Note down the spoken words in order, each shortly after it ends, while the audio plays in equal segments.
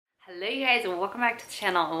Hello you guys, and welcome back to the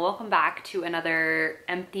channel, and welcome back to another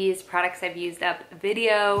Empties products I've used up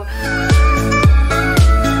video.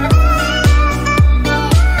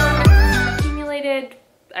 Accumulated,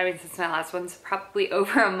 I mean, since my last one's probably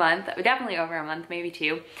over a month, definitely over a month, maybe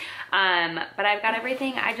two. But I've got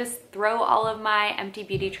everything. I just throw all of my empty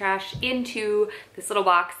beauty trash into this little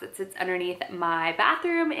box that sits underneath my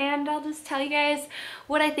bathroom, and I'll just tell you guys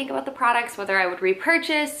what I think about the products, whether I would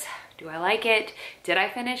repurchase, do I like it, did I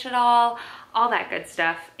finish it all that good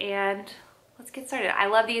stuff, and let's get started. I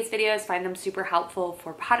love these videos, find them super helpful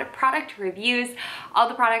for product reviews. All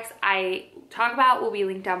the products I talk about will be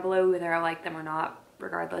linked down below, whether I like them or not.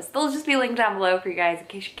 Regardless, they'll just be linked down below for you guys in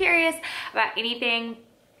case you're curious about anything.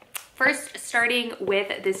 First, starting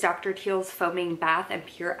with this Dr. Teal's Foaming Bath and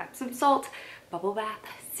Pure Epsom Salt Bubble Bath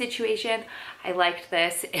situation. I liked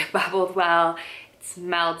this, it bubbled well, it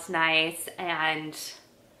smelled nice, and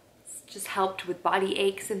just helped with body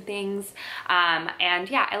aches and things. And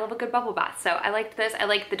yeah, I love a good bubble bath. So I liked this. I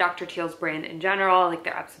like the Dr. Teal's brand in general, I like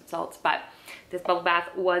their Epsom salts, but this bubble bath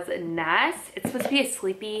was nice. It's supposed to be a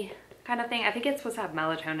sleepy kind of thing. I think it's supposed to have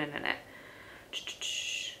melatonin in it.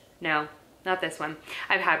 No, not this one.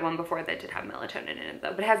 I've had one before that did have melatonin in it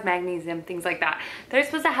though, but it has magnesium, things like that. They're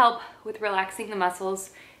supposed to help with relaxing the muscles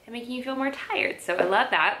and making you feel more tired. So I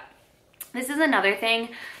love that. This is another thing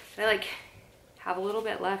that I have a little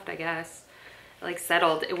bit left, I guess.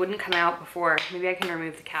 Settled. It wouldn't come out before. Maybe I can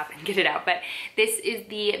remove the cap and get it out. But this is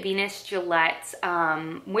the Venus Gillette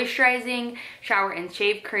Moisturizing Shower and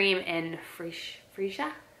Shave Cream in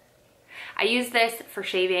Freesia. I use this for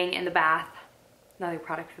shaving in the bath. Another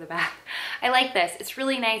product for the bath. I like this. It's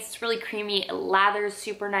really nice. It's really creamy. It lathers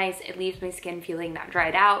super nice. It leaves my skin feeling not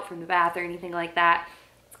dried out from the bath or anything like that.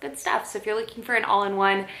 It's good stuff. So if you're looking for an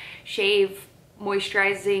all-in-one shave,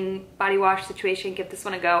 moisturizing body wash situation, give this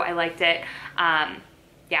one a go. I liked it.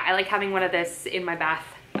 Yeah, I like having one of this in my bath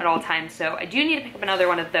at all times. So I do need to pick up another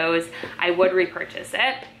one of those. I would repurchase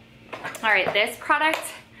it. All right, this product,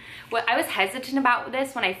 what I was hesitant about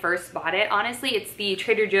this when I first bought it, honestly, it's the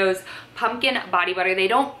Trader Joe's Pumpkin Body Butter. They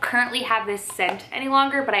don't currently have this scent any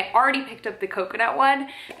longer, but I already picked up the coconut one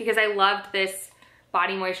because I loved this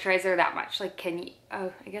body moisturizer that much.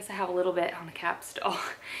 Oh, I guess I have a little bit on the cap still.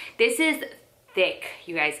 This is thick,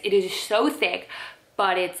 you guys. It is so thick,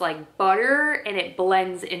 but it's like butter and it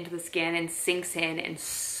blends into the skin and sinks in and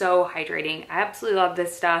so hydrating. I absolutely love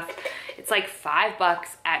this stuff. It's like $5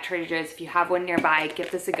 at Trader Joe's. If you have one nearby,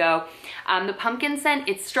 give this a go. The pumpkin scent,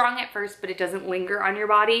 it's strong at first, but it doesn't linger on your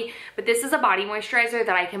body. But this is a body moisturizer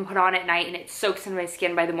that I can put on at night and it soaks in my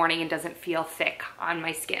skin by the morning and doesn't feel thick on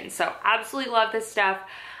my skin. So absolutely love this stuff.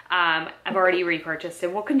 I've already repurchased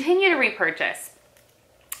and will continue to repurchase.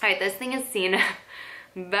 All right, this thing has seen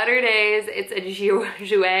better days. It's a Jouer,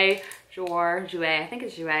 I think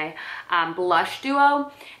it's Jouer, blush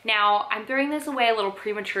duo. Now, I'm throwing this away a little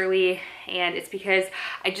prematurely, and it's because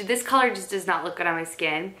this color just does not look good on my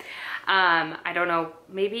skin. I don't know,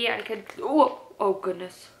 maybe I could, oh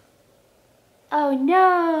goodness. Oh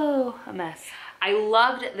no, a mess. I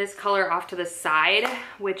loved this color off to the side,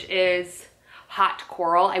 which is Hot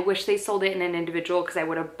Coral. I wish they sold it in an individual because I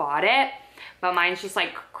would have bought it. But mine's just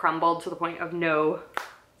crumbled to the point of no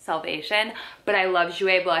salvation. But I love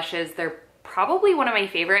Jouer blushes. They're probably one of my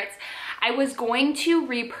favorites. I was going to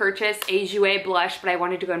repurchase a Jouer blush, but I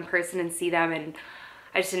wanted to go in person and see them, and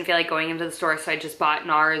I just didn't feel like going into the store, so I just bought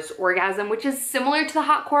NARS Orgasm, which is similar to the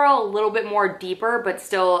Hot Coral, a little bit more deeper, but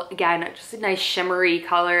still, again, just a nice shimmery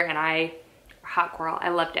color, and Hot Coral, I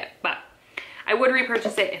loved it. But I would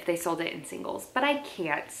repurchase it if they sold it in singles, but I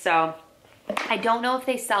can't, so I don't know if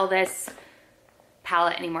they sell this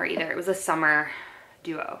palette anymore either. It was a summer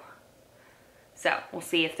duo. So we'll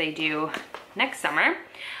see if they do next summer.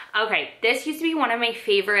 Okay, this used to be one of my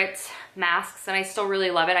favorite masks and I still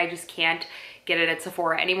really love it. I just can't get it at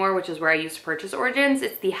Sephora anymore, which is where I used to purchase Origins.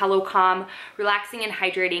 It's the Hello Calm Relaxing and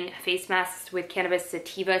Hydrating Face Masks with Cannabis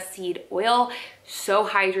Sativa Seed Oil. So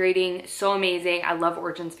hydrating, so amazing. I love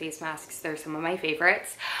Origins face masks. They're some of my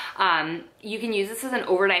favorites. You can use this as an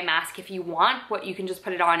overnight mask if you want, but you can just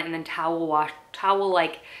put it on and then towel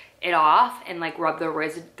it off and rub the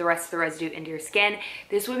rest of the residue into your skin.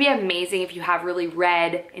 This would be amazing if you have really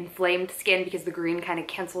red, inflamed skin because the green kind of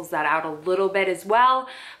cancels that out a little bit as well.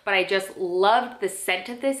 But I just loved the scent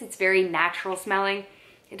of this. It's very natural smelling.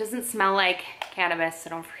 It doesn't smell like cannabis,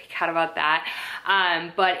 so don't freak out about that.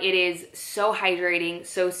 But it is so hydrating,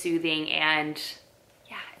 so soothing, and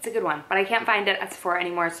yeah, it's a good one. But I can't find it at Sephora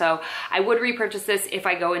anymore, so I would repurchase this if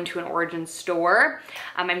I go into an Origin store.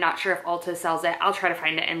 I'm not sure if Ulta sells it. I'll try to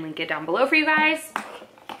find it and link it down below for you guys.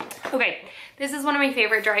 Okay, this is one of my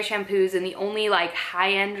favorite dry shampoos and the only like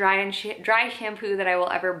high-end dry shampoo that I will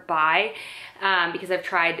ever buy because I've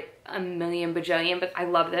tried a million bajillion, but I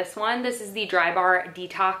love this one. This is the Dry Bar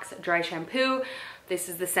Detox Dry Shampoo. This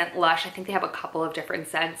is the scent Lush. I think they have a couple of different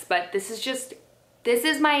scents, but this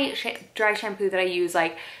is my dry shampoo that I use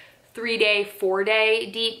like 3-day,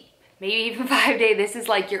 4-day deep, maybe even 5-day. This is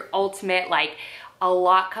like your ultimate, like a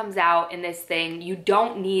lot comes out in this thing. You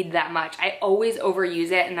don't need that much. I always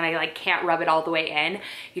overuse it and then I like can't rub it all the way in.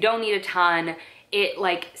 You don't need a ton. It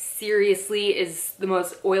like seriously is the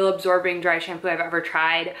most oil absorbing dry shampoo I've ever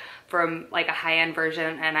tried from like a high-end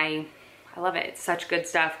version, and I love it. It's such good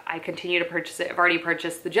stuff. I continue to purchase it. I've already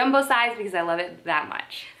purchased the jumbo size because I love it that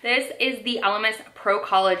much. This is the Elemis Pro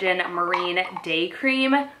Collagen Marine Day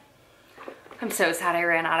Cream. I'm so sad I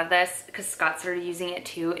ran out of this because Scott started using it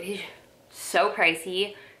too. It is so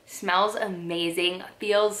pricey, smells amazing,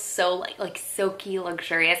 feels so like silky,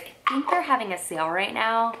 luxurious. I think they're having a sale right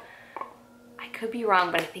now. I could be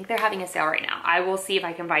wrong, but I think they're having a sale right now. I will see if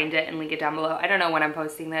I can find it and link it down below. I don't know when I'm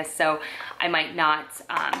posting this, so I might not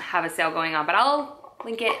have a sale going on, but I'll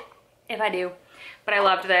link it if I do. But I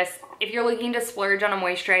loved this. If you're looking to splurge on a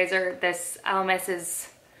moisturizer, this Elemis is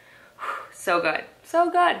so good,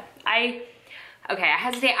 so good. Okay, I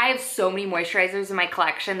hesitate. I have so many moisturizers in my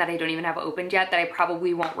collection that I don't even have opened yet that I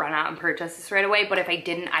probably won't run out and purchase this right away, but if I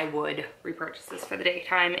didn't, I would repurchase this for the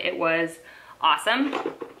daytime. It was awesome.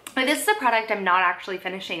 But this is a product I'm not actually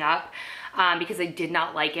finishing up because I did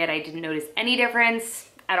not like it. I didn't notice any difference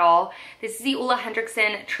at all. This is the Ole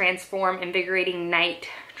Henriksen Transform Invigorating Night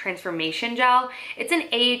Transformation Gel. It's an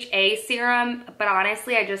AHA serum, but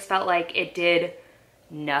honestly, I just felt like it did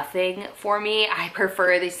nothing for me. I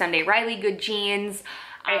prefer the Sunday Riley Good Genes.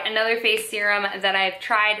 Another face serum that I've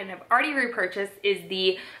tried and have already repurchased is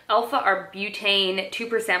the Alpha Arbutin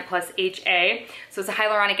 2% plus HA. So it's a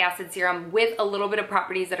hyaluronic acid serum with a little bit of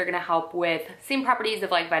properties that are gonna help with same properties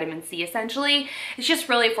of like vitamin C essentially. It's just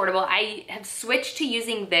really affordable. I have switched to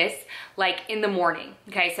using this like in the morning.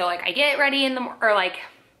 Okay, so like I get ready in the, or like,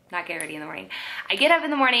 not get ready in the morning. I get up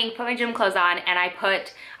in the morning, put my gym clothes on, and I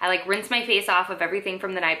like rinse my face off of everything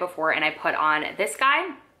from the night before, and I put on this guy.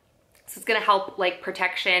 So it's gonna help like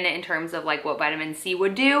protection in terms of like what vitamin C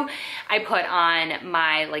would do. I put on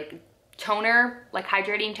my like toner, like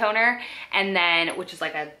hydrating toner, and then, which is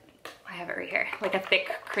like I have it right here, like a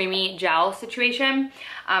thick creamy gel situation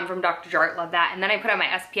from Dr. Jart, love that. And then I put on my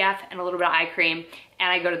SPF and a little bit of eye cream,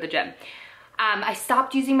 and I go to the gym. I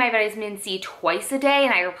stopped using my vitamin C twice a day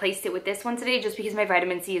and I replaced it with this once a day just because my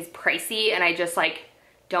vitamin C is pricey and I just like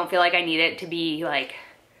don't feel like I need it to be like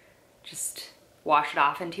just wash it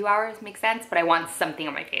off in 2 hours, makes sense, but I want something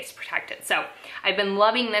on my face to protect it. So I've been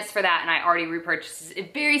loving this for that, and I already repurchased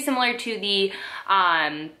it. Very similar to the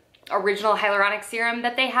original hyaluronic serum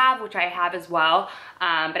that they have, which I have as well,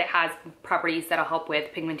 but it has properties that'll help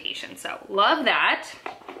with pigmentation. So love that.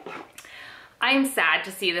 I am sad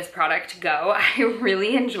to see this product go. I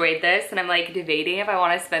really enjoyed this, and I'm like debating if I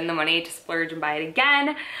want to spend the money to splurge and buy it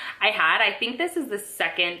again. I think this is the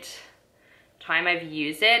second time I've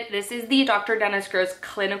used it. This is the Dr. Dennis Gross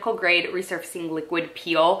Clinical Grade Resurfacing Liquid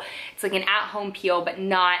Peel. It's like an at-home peel, but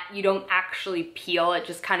not, you don't actually peel. It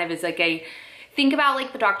just kind of is like a, think about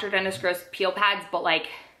like the Dr. Dennis Gross peel pads, but like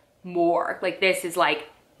more. Like this is like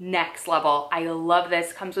next level. I love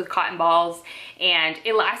this. Comes with cotton balls, and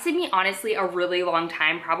it lasted me honestly a really long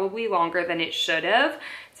time, probably longer than it should have. It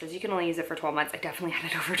says you can only use it for 12 months. I definitely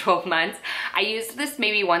had it over 12 months. I used this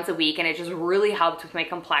maybe once a week, and it just really helped with my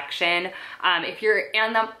complexion. If you're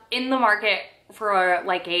in the market for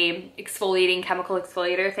like a exfoliating chemical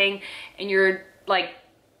exfoliator thing, and you're like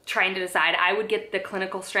trying to decide, I would get the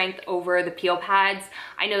clinical strength over the peel pads.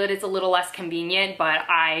 I know that it's a little less convenient, but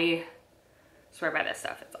I swear by this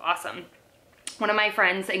stuff. It's awesome. One of my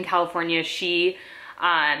friends in California, she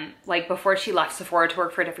like before she left Sephora to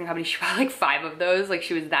work for a different company, she bought like 5 of those. Like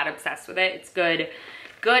she was that obsessed with it. It's good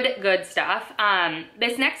stuff.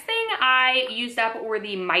 This next thing I used up were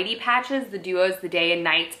the Mighty patches, the duos, the day and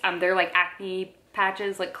night. They're like acne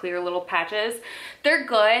patches, like clear little patches. They're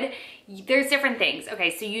good. There's different things. Okay,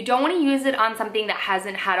 so you don't want to use it on something that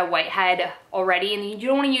hasn't had a whitehead already, and you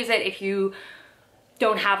don't want to use it if you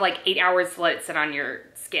don't have like 8 hours to let it sit on your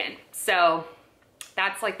skin. So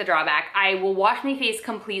that's like the drawback. I will wash my face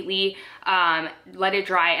completely, let it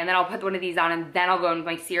dry, and then I'll put one of these on, and then I'll go into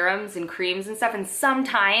my serums and creams and stuff, and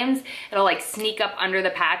sometimes it'll like sneak up under the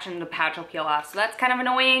patch and the patch will peel off. So that's kind of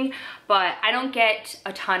annoying, but I don't get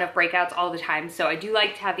a ton of breakouts all the time, so I do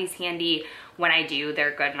like to have these handy when I do.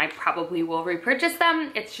 They're good, and I probably will repurchase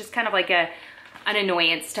them. It's just kind of like an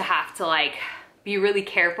annoyance to have to like be really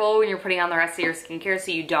careful when you're putting on the rest of your skincare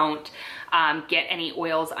so you don't get any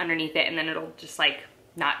oils underneath it, and then it'll just like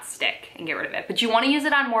not stick and get rid of it. But you want to use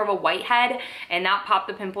it on more of a white head and not pop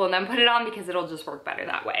the pimple and then put it on, because it'll just work better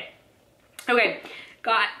that way. Okay,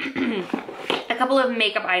 got a couple of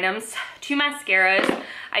makeup items, 2 mascaras.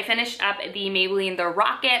 I finished up the Maybelline The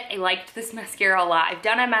Rocket. I liked this mascara a lot. I've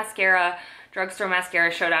done a mascara, drugstore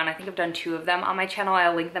mascara showdown. I think I've done 2 of them on my channel.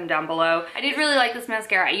 I'll link them down below. I did really like this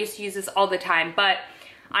mascara. I used to use this all the time, but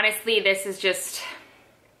honestly, this is just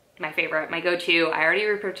my favorite, my go-to. I already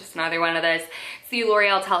repurchased another one of this. It's the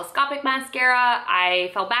L'Oreal Telescopic Mascara.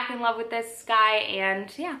 I fell back in love with this guy,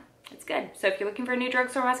 and yeah, it's good. So if you're looking for a new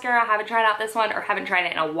drugstore mascara, haven't tried out this one or haven't tried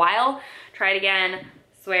it in a while, try it again.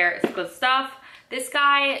 Swear it's good stuff. This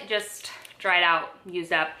guy just dried out,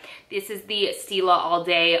 used up. This is the Stila All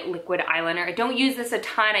Day Liquid Eyeliner. I don't use this a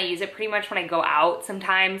ton. I use it pretty much when I go out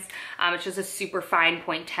sometimes. It's just a super fine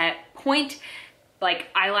point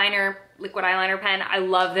like eyeliner, liquid eyeliner pen. I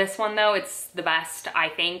love this one though. It's the best, I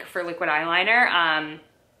think, for liquid eyeliner.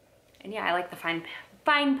 And yeah, I like the fine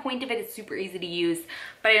point of it. It's super easy to use,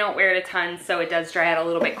 but I don't wear it a ton, so it does dry out a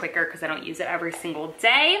little bit quicker because I don't use it every single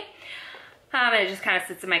day. And it just kind of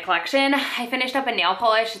sits in my collection. I finished up a nail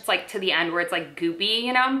polish. It's like to the end where it's like goopy,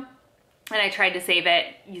 you know? And I tried to save it,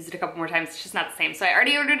 used it a couple more times. It's just not the same. So I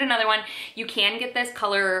already ordered another one. You can get this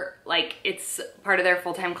color, like it's part of their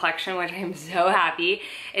full-time collection, which I'm so happy.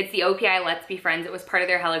 It's the OPI Let's Be Friends. It was part of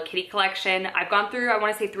their Hello Kitty collection. I've gone through, I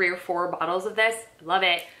wanna say 3 or 4 bottles of this. Love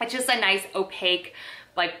it. It's just a nice opaque,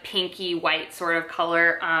 like pinky white sort of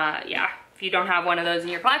color. Yeah, if you don't have one of those in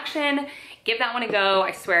your collection, give that one a go.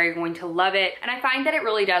 I swear you're going to love it. And I find that it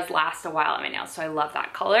really does last a while on my nails, so I love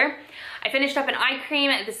that color. I finished up an eye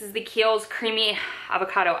cream. This is the Kiehl's Creamy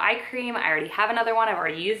Avocado Eye Cream. I already have another one. I've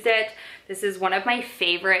already used it. This is one of my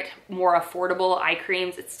favorite, more affordable eye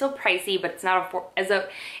creams. It's still pricey, but it's not as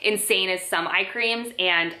insane as some eye creams,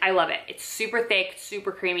 and I love it. It's super thick,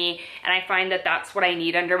 super creamy, and I find that that's what I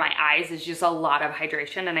need under my eyes, is just a lot of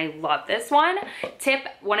hydration, and I love this one. Tip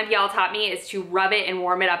one of y'all taught me is to rub it and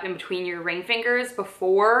warm it up in between your ring fingers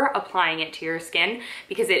before applying it to your skin,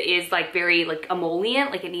 because it is like very like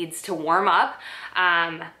emollient, like it needs to warm up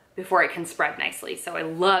before it can spread nicely. So I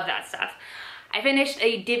love that stuff. I finished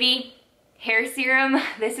a Divi hair serum.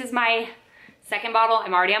 This is my 2nd bottle.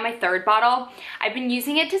 I'm already on my 3rd bottle. I've been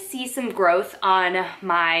using it to see some growth on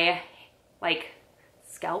my like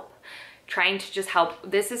scalp, trying to just help.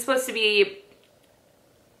 This is supposed to be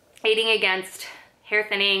aiding against hair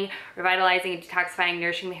thinning, revitalizing, detoxifying,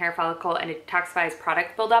 nourishing the hair follicle, and it detoxifies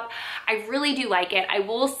product buildup. I really do like it. I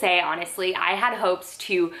will say, honestly, I had hopes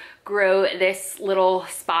to grow this little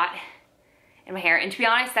spot in my hair, and to be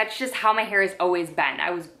honest, that's just how my hair has always been.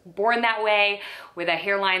 I was born that way, with a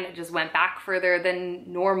hairline that just went back further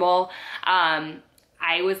than normal.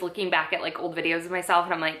 I was looking back at like old videos of myself,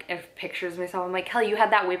 and I'm like, if pictures of myself, I'm like, hell, you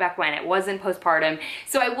had that way back when. It wasn't postpartum.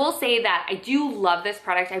 So I will say that I do love this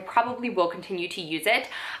product. I probably will continue to use it,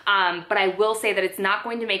 but I will say that it's not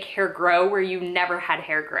going to make hair grow where you never had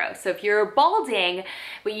hair grow. So if you're balding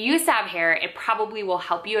but you used to have hair, it probably will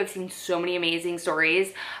help you. I've seen so many amazing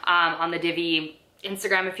stories on the Divi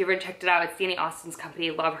Instagram. If you ever checked it out, it's Danny Austin's company.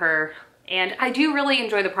 Love her. And I do really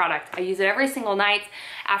enjoy the product. I use it every single night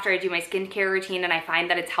after I do my skincare routine, and I find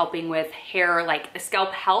that it's helping with hair, like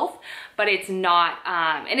scalp health, but it's not,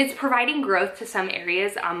 and it's providing growth to some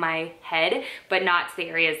areas on my head, but not to the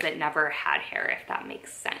areas that never had hair, if that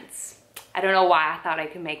makes sense. I don't know why I thought I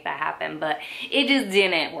could make that happen, but it just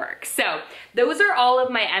didn't work. So those are all of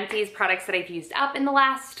my Empties products that I've used up in the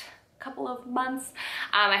last couple of months.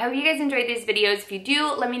 I hope you guys enjoyed these videos. If you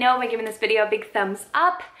do, let me know by giving this video a big thumbs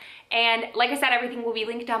up. And like I said, everything will be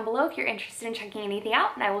linked down below if you're interested in checking anything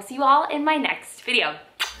out, and I will see you all in my next video.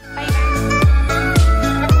 Bye.